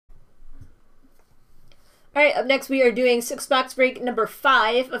All right, up next we are doing 6-box break number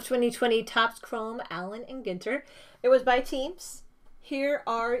 5 of 2020 Topps Chrome, Allen and Ginter. It was by teams. Here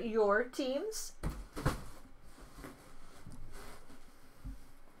are your teams.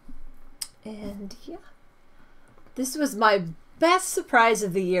 And yeah, this was my best surprise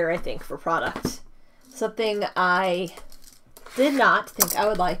of the year, I think, for product. Something I did not think I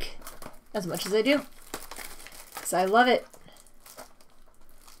would like as much as I do, because I love it.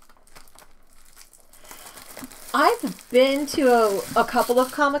 I've been to a couple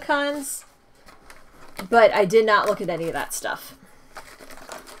of Comic-Cons, but I did not look at any of that stuff.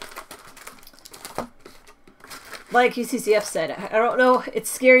 Like UCCF said, I don't know, it's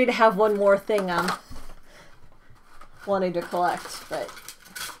scary to have one more thing I'm wanting to collect, but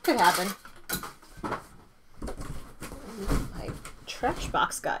could happen. My trash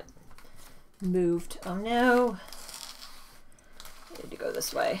box got moved. Oh no. I need to go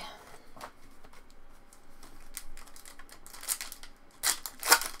this way.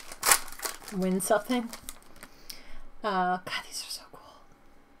 Win something. God, these are so cool.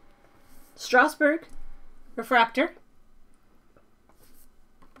 Strasbourg Refractor.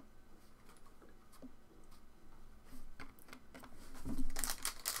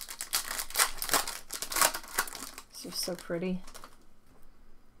 These are so pretty.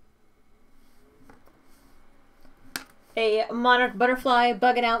 A Monarch Butterfly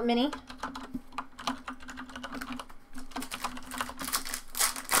Bugging Out Mini.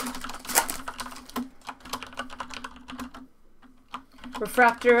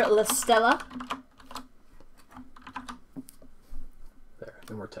 Refractor La Stella. There,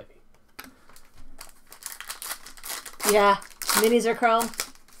 no more typing. Yeah, minis are chrome.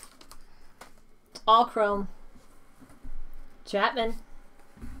 All chrome. Chapman.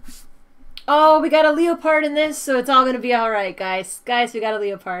 Oh, we got a leopard in this, so it's all going to be all right, guys. Guys, we got a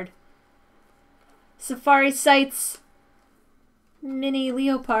leopard. Safari Sights mini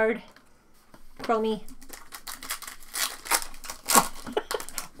leopard. Chromie.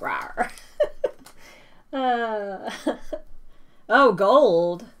 Rawr. Oh,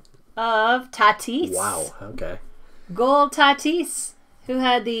 gold of Tatis. Wow, okay. Gold Tatis, who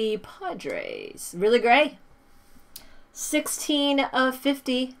had the Padres. Really gray. 16 of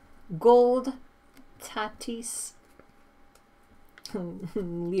 50. Gold Tatis.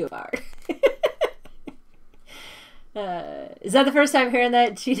 Leopard. Is that the first time hearing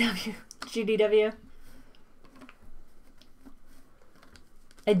that GDW?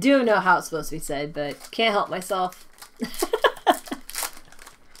 I do know how it's supposed to be said, but can't help myself.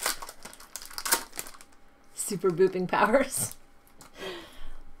 Super booping powers.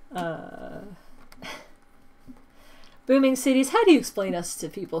 Booming Cities. How do you explain us to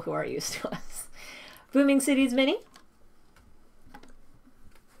people who aren't used to us? Booming Cities mini.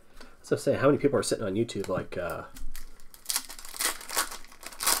 So say, how many people are sitting on YouTube like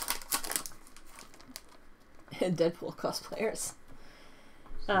Deadpool cosplayers.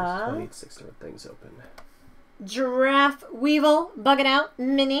 I need 6 different things open. Giraffe Weevil Bugging Out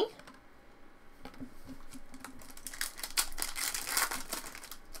mini.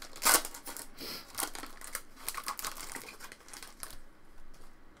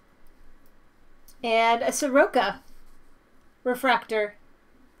 And a Soroka Refractor.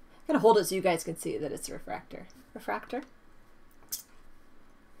 I'm going to hold it so you guys can see that it's a refractor. Refractor.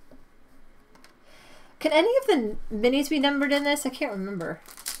 Can any of the minis be numbered in this? I can't remember.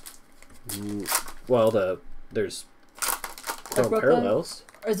 Well, there's like parallels.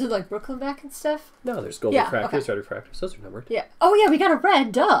 Or is it like Brooklyn back and stuff? No, there's gold refractors, red refractors. Those are numbered. Yeah. Oh, yeah, we got a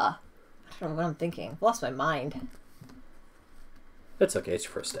red. Duh. I don't know what I'm thinking. Lost my mind. That's okay. It's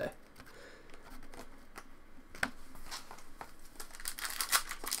your first day.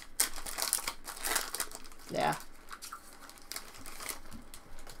 Yeah.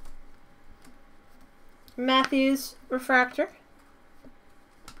 Matthews Refractor.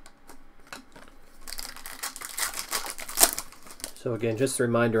 So again, just a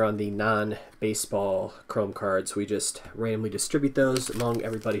reminder on the non-baseball Chrome cards, we just randomly distribute those among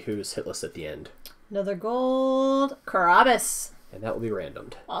everybody who's hitless at the end. Another gold Carabas. And that will be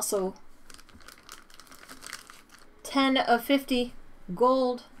randomed. Also 10 of 50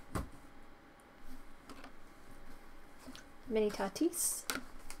 gold. Mini Tatis.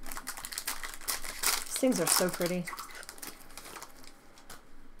 These things are so pretty.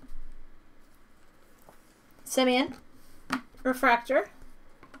 Simeon Refractor.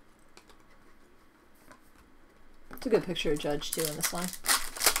 It's a good picture of Judge too in this one.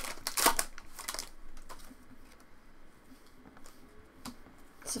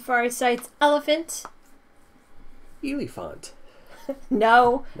 Safari Sights Elephant. Elephant.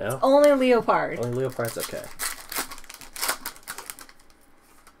 No. No? It's only leopard. Only leopards? Okay.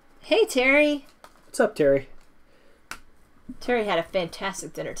 Hey, Terry. What's up, Terry? Terry had a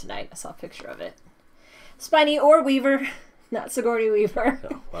fantastic dinner tonight. I saw a picture of it. Spiny or Weaver. Not Sigourney Weaver.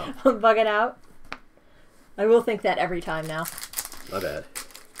 Oh, wow. I'm bugging out. I will think that every time now. My bad.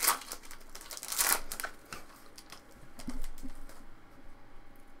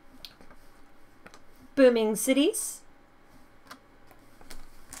 Booming Cities.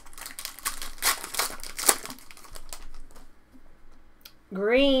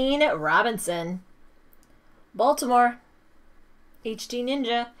 Green Robinson. Baltimore. HD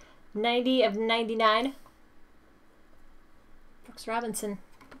Ninja. 90 of 99. Brooks Robinson.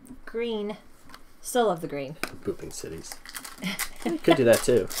 Green. Still love the green. Booping cities. Could do that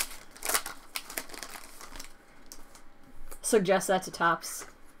too. Suggest that to Topps.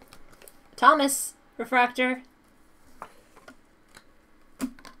 Thomas. Refractor.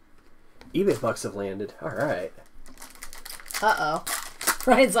 eBay bucks have landed. All right. Uh-oh.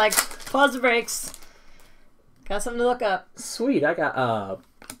 Ryan's like, pause the brakes. Got something to look up. Sweet. I got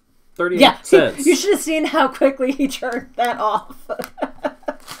 38 cents. You should have seen how quickly he turned that off.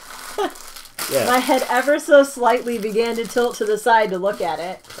 Yeah. My head ever so slightly began to tilt to the side to look at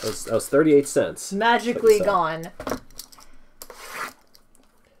it. That was 38 cents. Magically gone.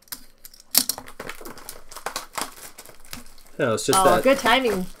 No, it's just that. Good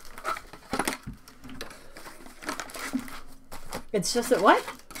timing. It's just that what?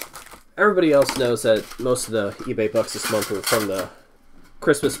 Everybody else knows that most of the eBay bucks this month were from the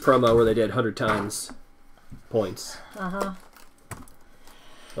Christmas promo where they did 100 times points. Uh-huh.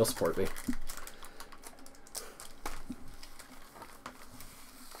 They'll support me.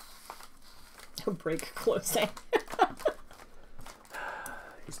 Break closing.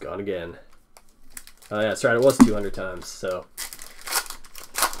 He's gone again. Oh yeah, that's right. It was 200 times, so.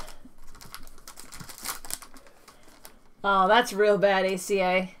 Oh, that's real bad,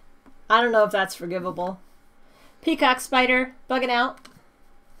 ACA. I don't know if that's forgivable. Peacock Spider, bugging out.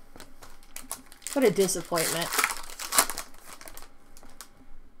 What a disappointment.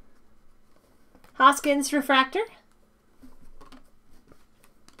 Hoskins Refractor.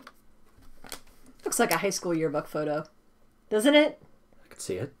 Looks like a high school yearbook photo. Doesn't it? I can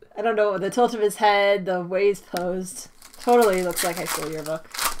see it. I don't know, the tilt of his head, the way he's posed. Totally looks like high school yearbook.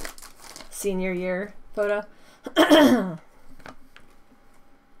 Senior year photo.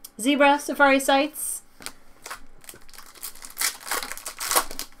 Zebra Safari Sights.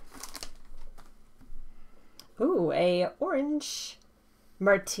 Ooh, a orange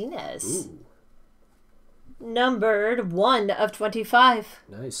Martinez. Ooh. Numbered 1 of 25.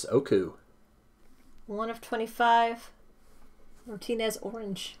 Nice. Oku. 1 of 25. Martinez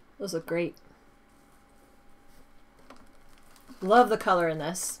orange. Those look great. Love the color in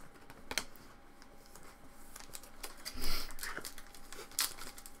this.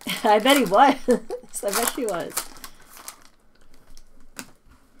 I bet he was. I bet she was.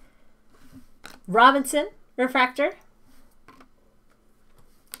 Robinson Refractor.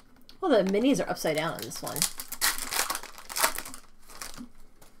 Well, the minis are upside down on this one.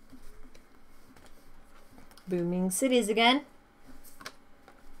 Booming Cities again.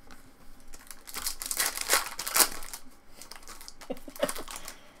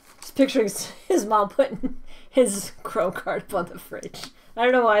 Just picturing his mom putting his Crow card up on the fridge. I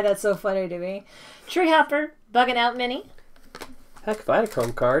don't know why that's so funny to me. Tree Hopper, bugging out mini. Heck, if I had a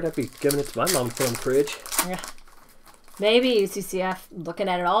Chrome card, I'd be giving it to my mom to put on the fridge. Yeah. Maybe UCCF looking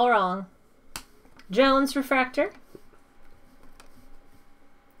at it all wrong. Jones Refractor.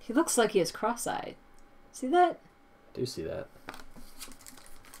 He looks like he is cross-eyed. See that? I do see that.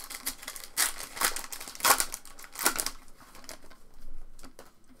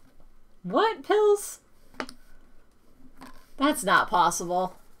 What pills? That's not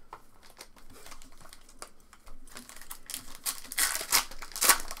possible.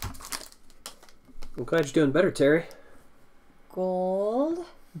 I'm glad you're doing better, Terry. Gold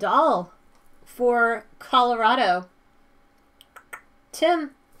doll for Colorado.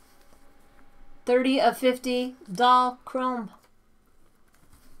 Tim. 30 of 50 doll chrome.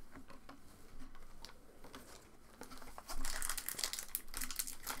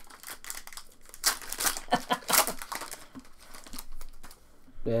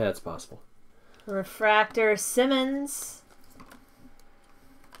 Yeah, it's possible. Refractor Simmons.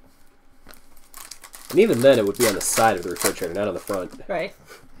 And even then, it would be on the side of the refrigerator, not on the front. Right.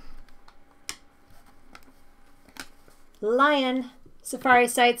 Lion. Safari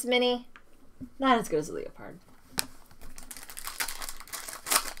Sights Mini. Not as good as a Leopard.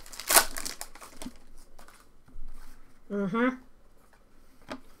 Mm-hmm.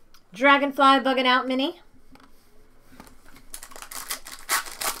 Dragonfly bugging out mini.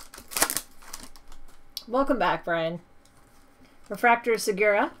 Welcome back, Brian. Refractor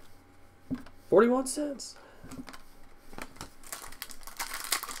Segura. 41 cents.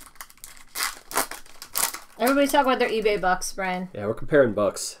 Everybody's talking about their eBay bucks, Brian. Yeah, we're comparing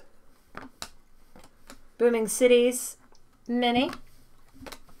bucks. Booming Cities mini.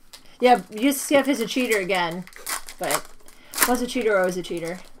 Yeah, UCF is a cheater again, but was a cheater, always a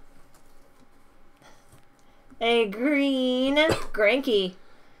cheater. A green Granky.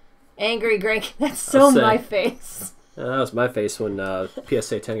 Angry Granky. That's so my face. That was my face when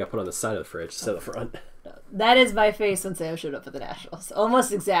PSA 10 got put on the side of the fridge instead of the front. That is my face when Sam showed up at the Nationals.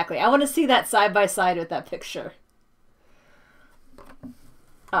 Almost exactly. I want to see that side by side with that picture.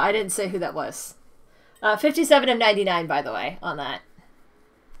 I didn't say who that was. 57 of 99, by the way, on that.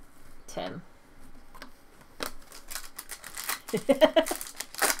 Tim.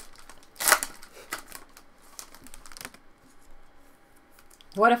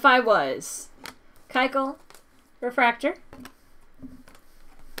 What if I was Keuchel, Refractor,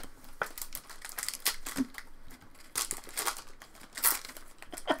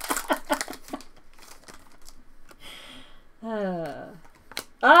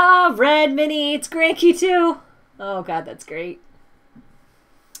 red mini, it's Granky too. Oh god, that's great.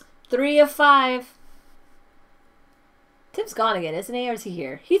 3 of 5. Tim's gone again, isn't he? Or is he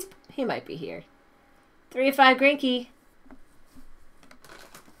here? He might be here. 3 of 5 Granky.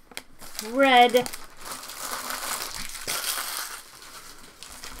 Red.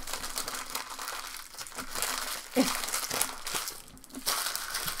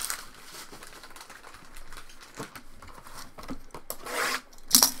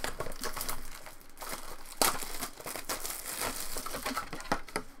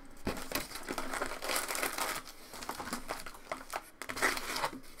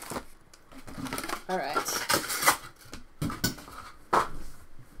 All right.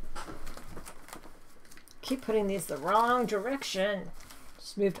 Keep putting these the wrong direction.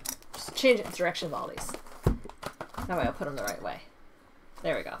 Just change the direction of all these. That way I'll put them the right way.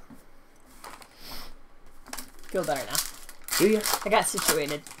 There we go. Feel better now. Do ya? I got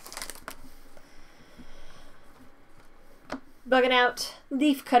situated. Bugging out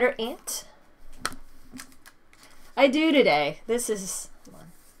Leaf Cutter Ant. I do today. This is, hold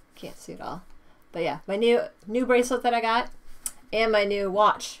on, can't see it all. But yeah, my new bracelet that I got and my new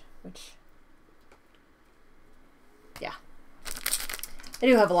watch, which, yeah. I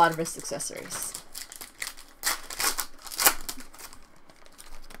do have a lot of wrist accessories.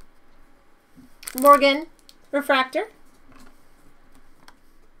 Morgan Refractor.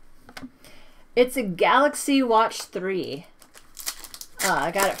 It's a Galaxy Watch 3.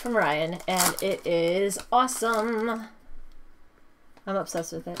 I got it from Ryan, and it is awesome. I'm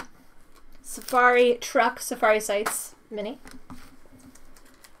obsessed with it. Safari Truck, Safari Sights Mini.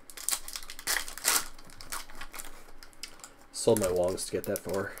 Sold my Wongs to get that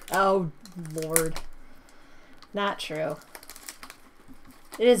for. Oh, Lord. Not true.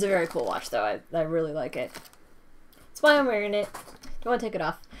 It is a very cool watch, though. I really like it. That's why I'm wearing it. Don't want to take it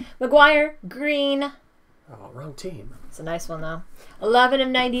off. McGuire Green. Oh, wrong team. It's a nice one, though. 11 of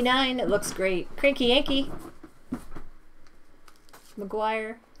 99. It looks great. Cranky Yankee.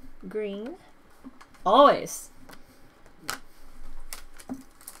 McGuire Green. Always.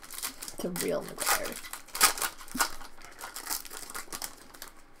 The real McGuire.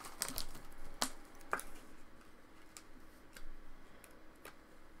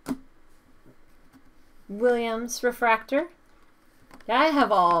 Williams Refractor. Yeah, I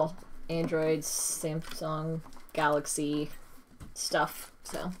have all Androids, Samsung, Galaxy stuff,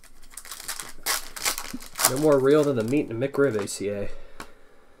 so. No more real than the meat and McRib ACA.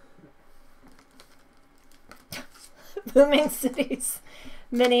 Booming Cities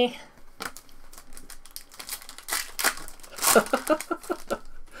Mini.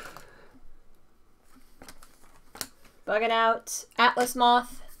 Bugging out Atlas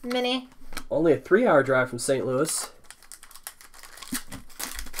Moth Mini. Only a 3-hour drive from St. Louis.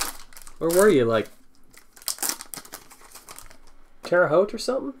 Where were you, like Terre Haute or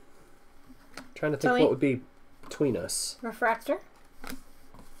something? Trying to think what would be between us. Refractor.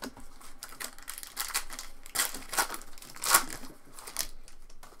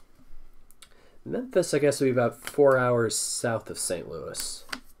 Memphis, I guess, would be about 4 hours south of St. Louis.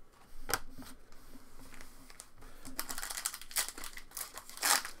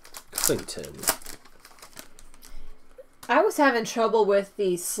 Clinton. I was having trouble with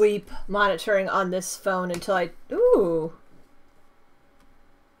the sleep monitoring on this phone until I... Ooh.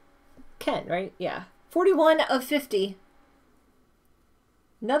 Ken, right? Yeah. 41 of 50.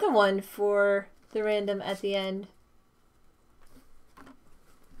 Another one for the random at the end.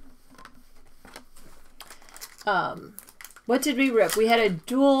 What did we rip? We had a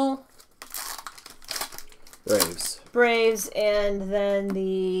dual Braves, and then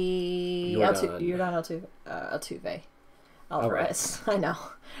the Jordan Altuve. Alvarez. Right. I know.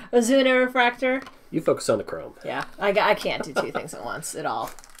 Ozuna refractor. You focus on the chrome. Yeah, I can't do two things at once at all.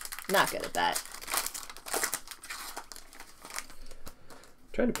 Not good at that.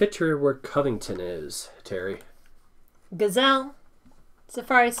 Trying to picture where Covington is, Terry. Gazelle.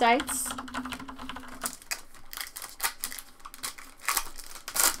 Safari Sights.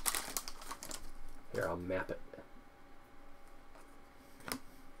 Here, I'll map it.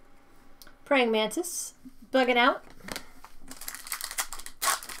 Praying Mantis. Bugging Out.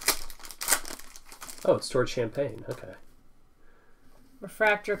 Oh, it's towards Champagne. Okay.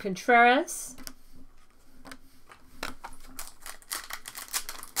 Refractor Contreras.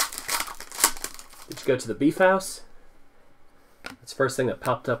 Did you go to the Beef House? That's the first thing that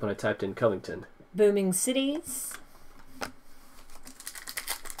popped up when I typed in Covington. Booming Cities.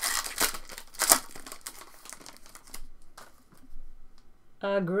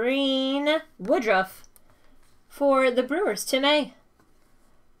 Green Woodruff for the Brewers. Tim A.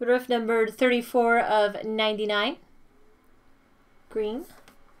 Woodruff numbered 34 of 99. Green.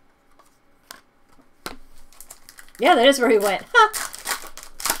 Yeah, that is where he went.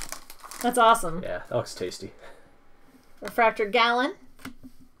 That's awesome. Yeah, that looks tasty. Refractor Gallon.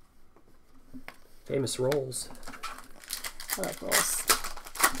 Famous rolls. I like rolls.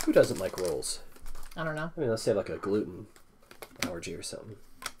 Who doesn't like rolls? I don't know. I mean, let's say like a gluten allergy or something.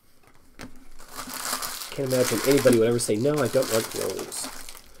 Can't imagine anybody would ever say, no, I don't like rolls.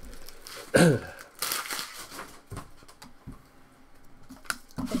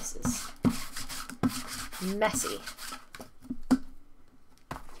 This is messy.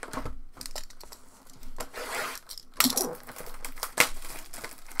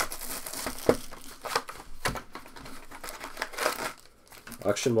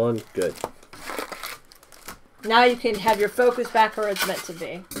 Auction one, good. Now you can have your focus back where it's meant to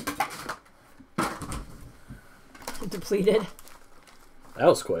be. Depleted. That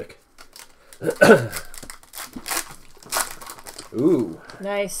was quick. Ooh.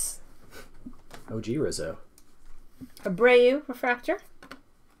 Nice. OG Rizzo. Abreu refractor.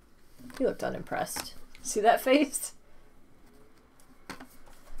 He looked unimpressed. See that face?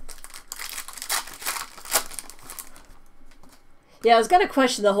 Yeah, I was going to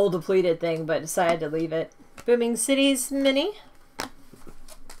question the whole depleted thing, but decided to leave it. Booming Cities Mini.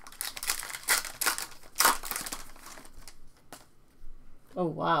 Oh,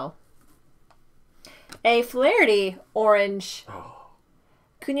 wow. A Flaherty Orange. Oh.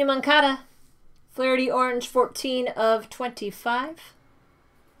 Cunha Moncada. Flaherty Orange 14 of 25.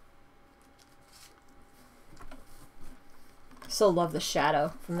 Still love the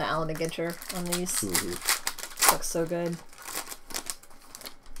shadow from the Allen and Ginter on these. Mm-hmm. Looks so good.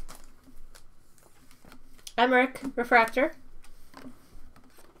 Emmerich refractor.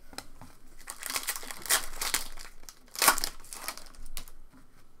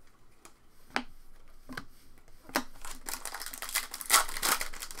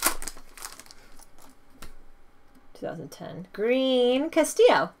 Green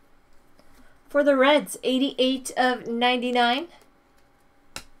Castillo. For the Reds, 88 of 99.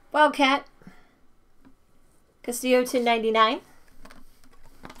 Wildcat. Castillo to 99.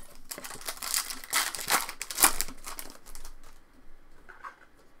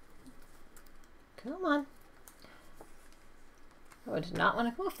 Come on. Oh, I did not want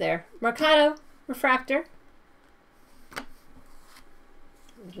to go off there. Mercado refractor.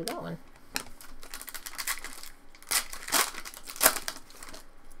 We'll do that one.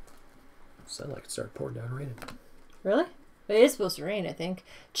 Sounded like it started pouring down raining. Really? It is supposed to rain, I think.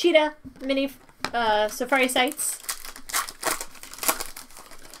 Cheetah mini Safari Sights.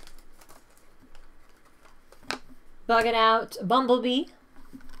 Bugging Out Bumblebee.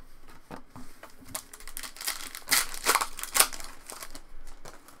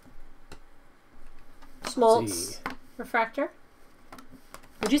 Smoltz refractor.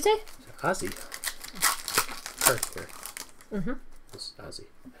 What'd you say? Ozzy. Right here. Mm-hmm. This is Ozzy.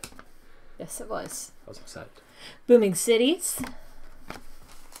 Yes, it was. I was excited. Booming Cities.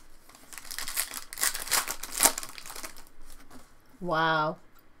 Wow.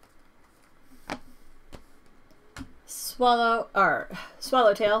 Swallowtail,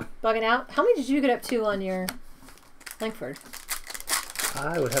 Bugging Out. How many did you get up to on your Langford?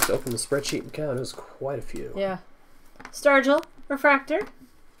 I would have to open the spreadsheet and count. It was quite a few. Yeah. Stargell, refractor.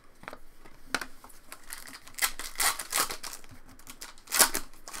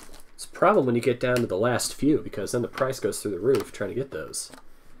 problem when you get down to the last few, because then the price goes through the roof trying to get those.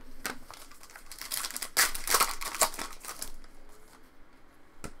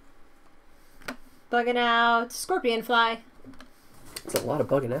 Bugging out. Scorpion fly. It's a lot of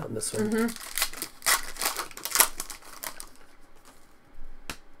bugging out in this one. Mm-hmm.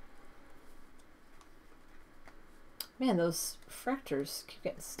 Man, those refractors keep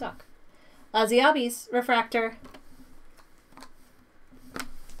getting stuck. Ziabi's refractor.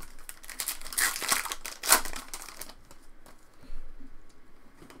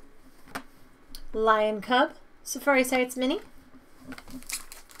 Lion Cub. Safari Sights Mini.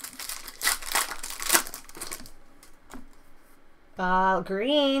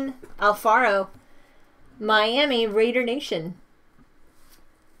 Green. Alfaro. Miami Raider Nation.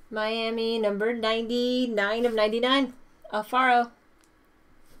 Miami number 99 of 99. Alfaro.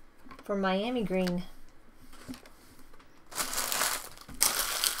 For Miami green.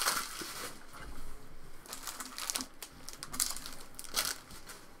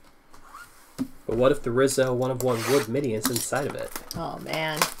 But what if the Rizzo 1/1 Wood Mini is inside of it? Oh,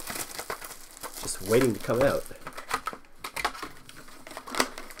 man. Just waiting to come out.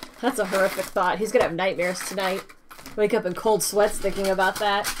 That's a horrific thought. He's going to have nightmares tonight. Wake up in cold sweats thinking about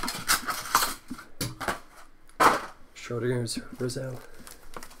that. Schrodinger's Rizzo.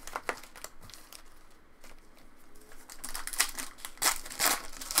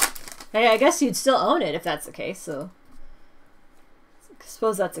 Hey, I guess you'd still own it if that's the case, so I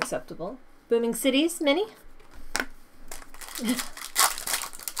suppose that's acceptable. Booming Cities Mini.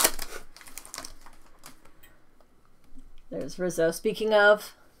 There's Rizzo. Speaking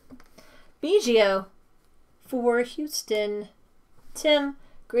of, Biggio for Houston. Tim,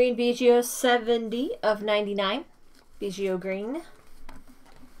 green Biggio 70 of 99. Biggio green.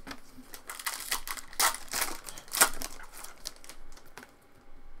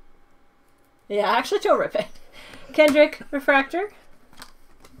 Yeah, actually, Joe rip it. Kendrick refractor.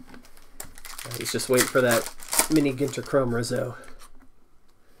 He's just waiting for that mini Ginter Chrome Rizzo.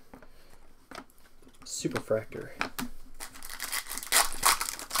 Superfractor.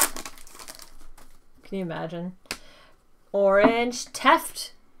 Can you imagine? Orange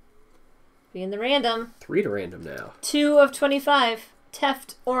Teft. Being the random. 3 to random now. 2 of 25.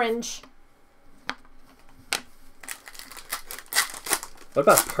 Teft orange. What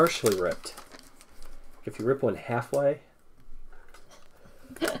about partially ripped? If you rip one halfway.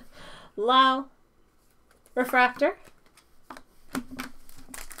 Lau. Refractor.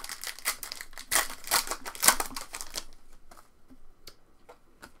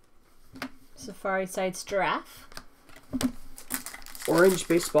 Safari Sights Giraffe. Orange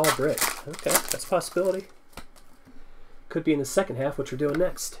baseball brick. Okay, that's a possibility. Could be in the second half, which we're doing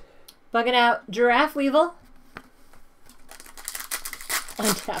next. Bugging out Giraffe Weevil.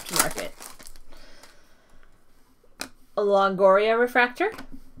 Untapped market. A Longoria refractor.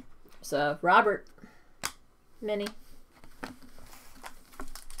 There's a Robert Mini.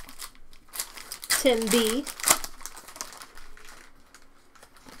 Tim B.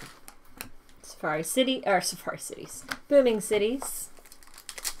 Safari City, or Safari Cities. Booming Cities.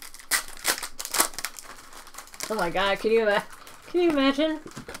 Oh my god, can you imagine?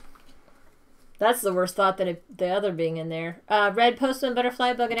 That's the worst thought than the other being in there. Red Postman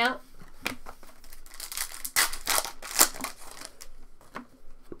Butterfly bugging out.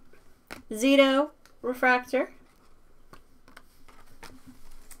 Zito refractor.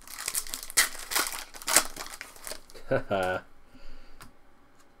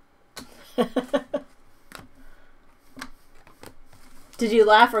 Did you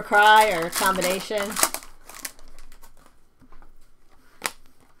laugh or cry or a combination?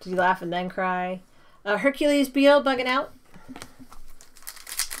 Did you laugh and then cry? Hercules Beal bugging out.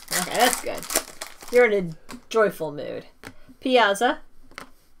 Okay, that's good. You're in a joyful mood. Piazza.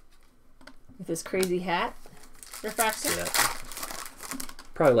 With his crazy hat. Refractor. Yeah.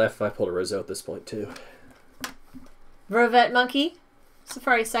 Probably laugh if I pulled a Rizzo at this point, too. Vervet Monkey.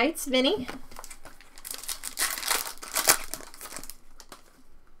 Safari Sights. Mini.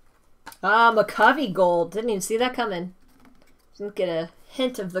 McCovey gold. Didn't even see that coming. Didn't get a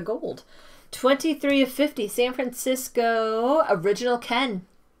hint of the gold. 23 of 50. San Francisco Original Ken.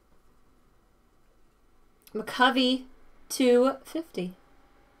 McCovey 250.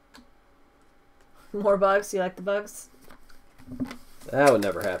 More bugs. You like the bugs? That would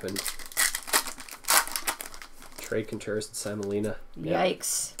never happen. Trey Contreras and Simon.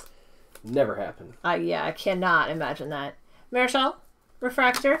 Yikes. Never happen. Yeah, I cannot imagine that. Marichal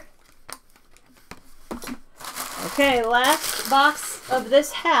refractor. Okay, last box of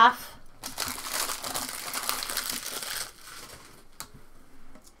this half.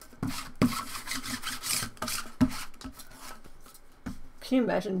 Can you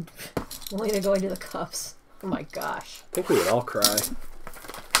imagine Melina going to the Cubs? Oh my gosh. I think we would all cry.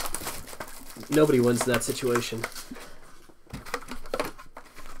 Nobody wins in that situation.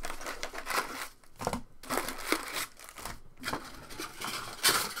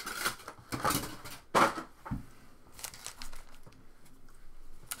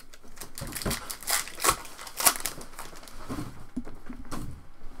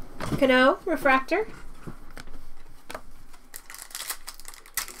 Cano, Refractor.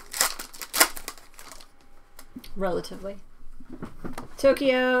 Relatively.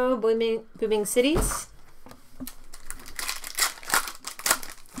 Tokyo, Booming Cities.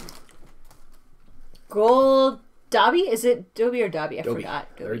 Gold Dobby? Is it Dobby or Dobby? I forgot.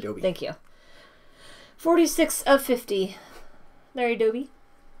 Larry Dobby. Thank you. 46 of 50. Larry Dobby.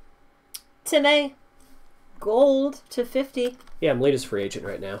 Tim A. Gold to 50. Yeah, I'm latest free agent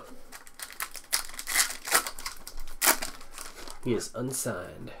right now. He is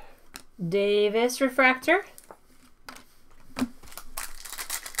unsigned. Davis Refractor.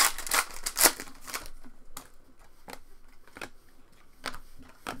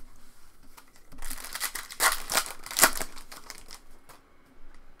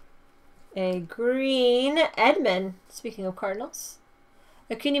 A green Edmund. Speaking of Cardinals.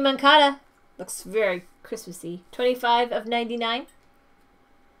 Acuna Mancada. Looks very Christmassy. 25 of 99.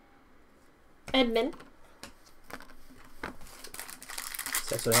 Edmund.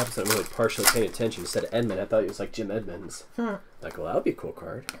 That's what happens when I'm really partially paying attention. Instead of Edmund, I thought it was like Jim Edmonds. Like, well, that would be a cool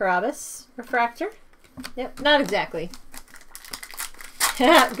card. Carabas Refractor. Yep, not exactly.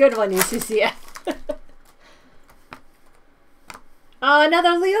 Good one, UCCF. Oh,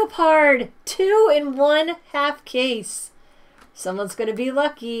 another Leopard. 2 in 1 half case. Someone's going to be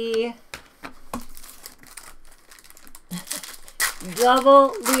lucky.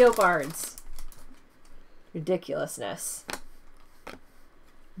 Double Leopards. Ridiculousness.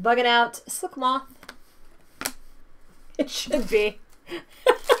 Bugging out Slick Moth. It should be.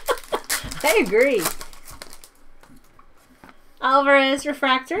 I agree. Alvarez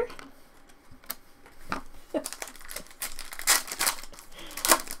Refractor.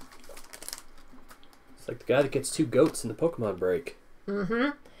 It's like the guy that gets 2 goats in the Pokemon break. Mm-hmm.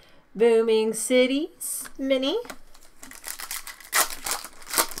 Booming Cities Mini.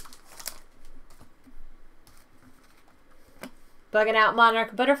 Bugging out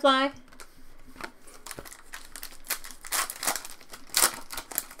Monarch Butterfly.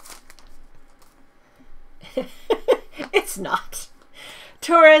 It's not.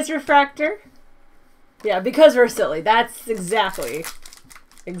 Torres Refractor. Yeah, because we're silly. That's exactly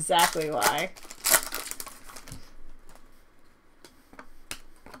why.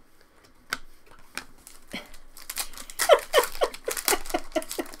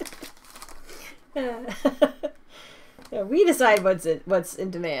 Yeah, we decide what's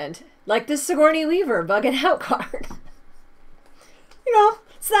in demand. Like this Sigourney Weaver bugging out card. You know,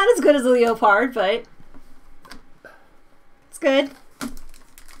 it's not as good as a Leopard, but it's good.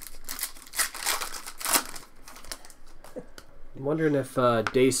 I'm wondering if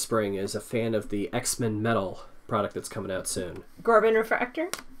Dayspring is a fan of the X-Men Metal product that's coming out soon. Corbin Refractor?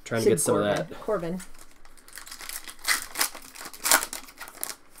 Trying to get some of that. Corbin.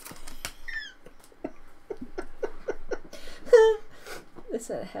 This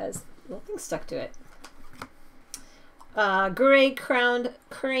has nothing stuck to it. Gray Crowned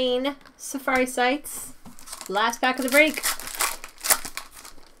Crane Safari Sights. Last pack of the break.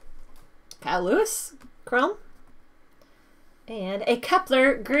 Kyle Lewis Chrome. And a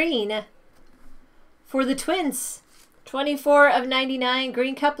Kepler Green for the Twins. 24 of 99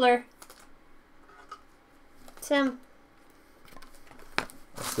 Green Kepler. Tim.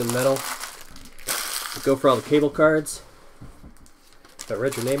 That's the metal. We'll go for all the cable cards. If I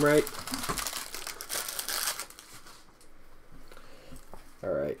read your name right.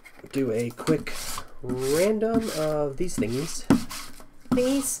 Alright, do a quick random of these thingies.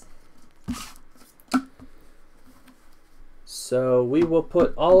 So we will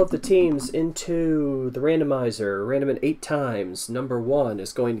put all of the teams into the randomizer. Random it 8 times. Number 1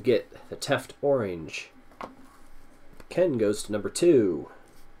 is going to get the Teft Orange. Ken goes to number 2.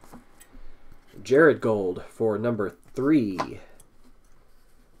 Jared Gold for number 3.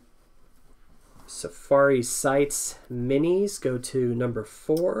 Safari Sights Minis go to number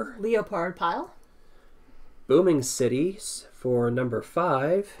 4. Leopard Pile. Booming Cities for number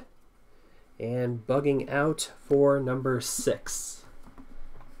 5. And Bugging Out for number 6.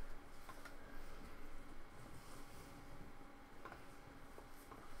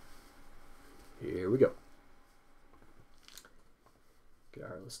 Here we go. Get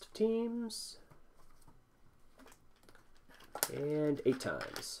our list of teams. And 8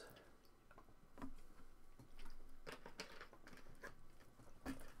 times.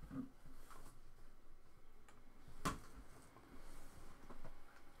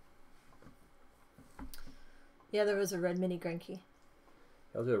 Yeah, there was a red mini Granky.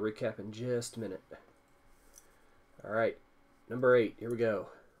 I'll do a recap in just a minute. All right, number 8, here we go.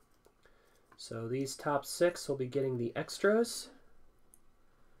 So these top 6 will be getting the extras.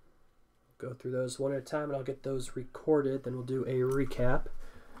 Go through those one at a time and I'll get those recorded, then we'll do a recap.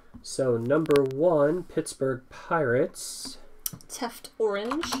 So number 1, Pittsburgh Pirates. Teft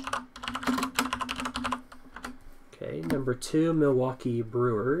Orange. Okay, number 2, Milwaukee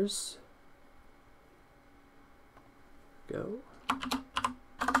Brewers. Go.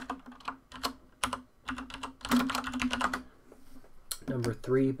 Number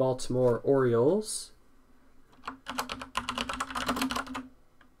 3, Baltimore Orioles.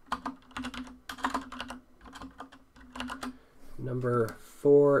 Number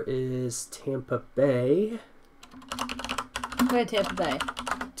 4 is Tampa Bay. Go ahead, Tampa Bay.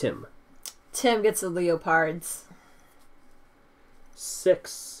 Tim. Tim gets the Leopards.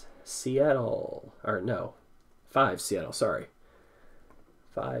 6, Seattle. Or no, 5, Seattle, sorry.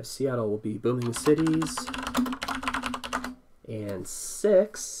 5, Seattle will be Booming Cities. And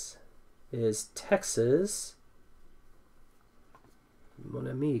 6 is Texas. Mon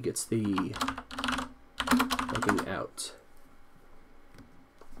ami gets the looking out.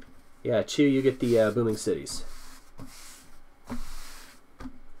 Yeah, Chew, you get the Booming Cities.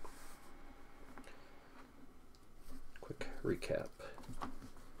 Quick recap.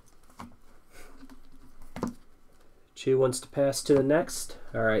 Chew wants to pass to the next.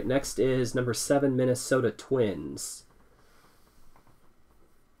 All right, next is number 7, Minnesota Twins.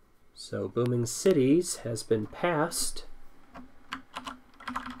 So Booming Cities has been passed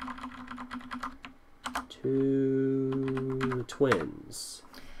to the Twins.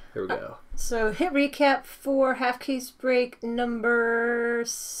 Here we go. So hit recap for half case break number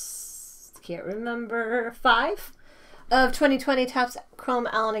can't remember 5 of 2020 Topps Chrome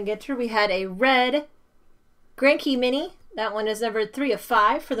Allen and Ginter. We had a red Granky Mini. That one is numbered 3 of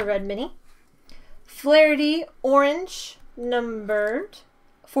 5 for the red mini. Flaherty Orange numbered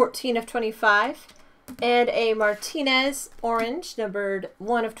 14 of 25, and a Martinez Orange numbered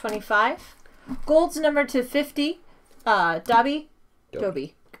 1 of 25. Gold's numbered to 50. Dobby.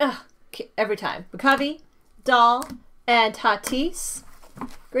 Every time. McCovey, Dahl, and Tatis.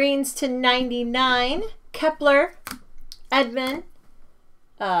 Greens to 99. Kepler, Edman,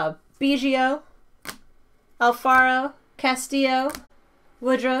 Biggio, Alfaro, Castillo,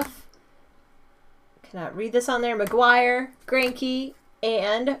 Woodruff. Cannot read this on there. McGuire, Greinke,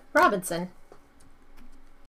 and Robinson.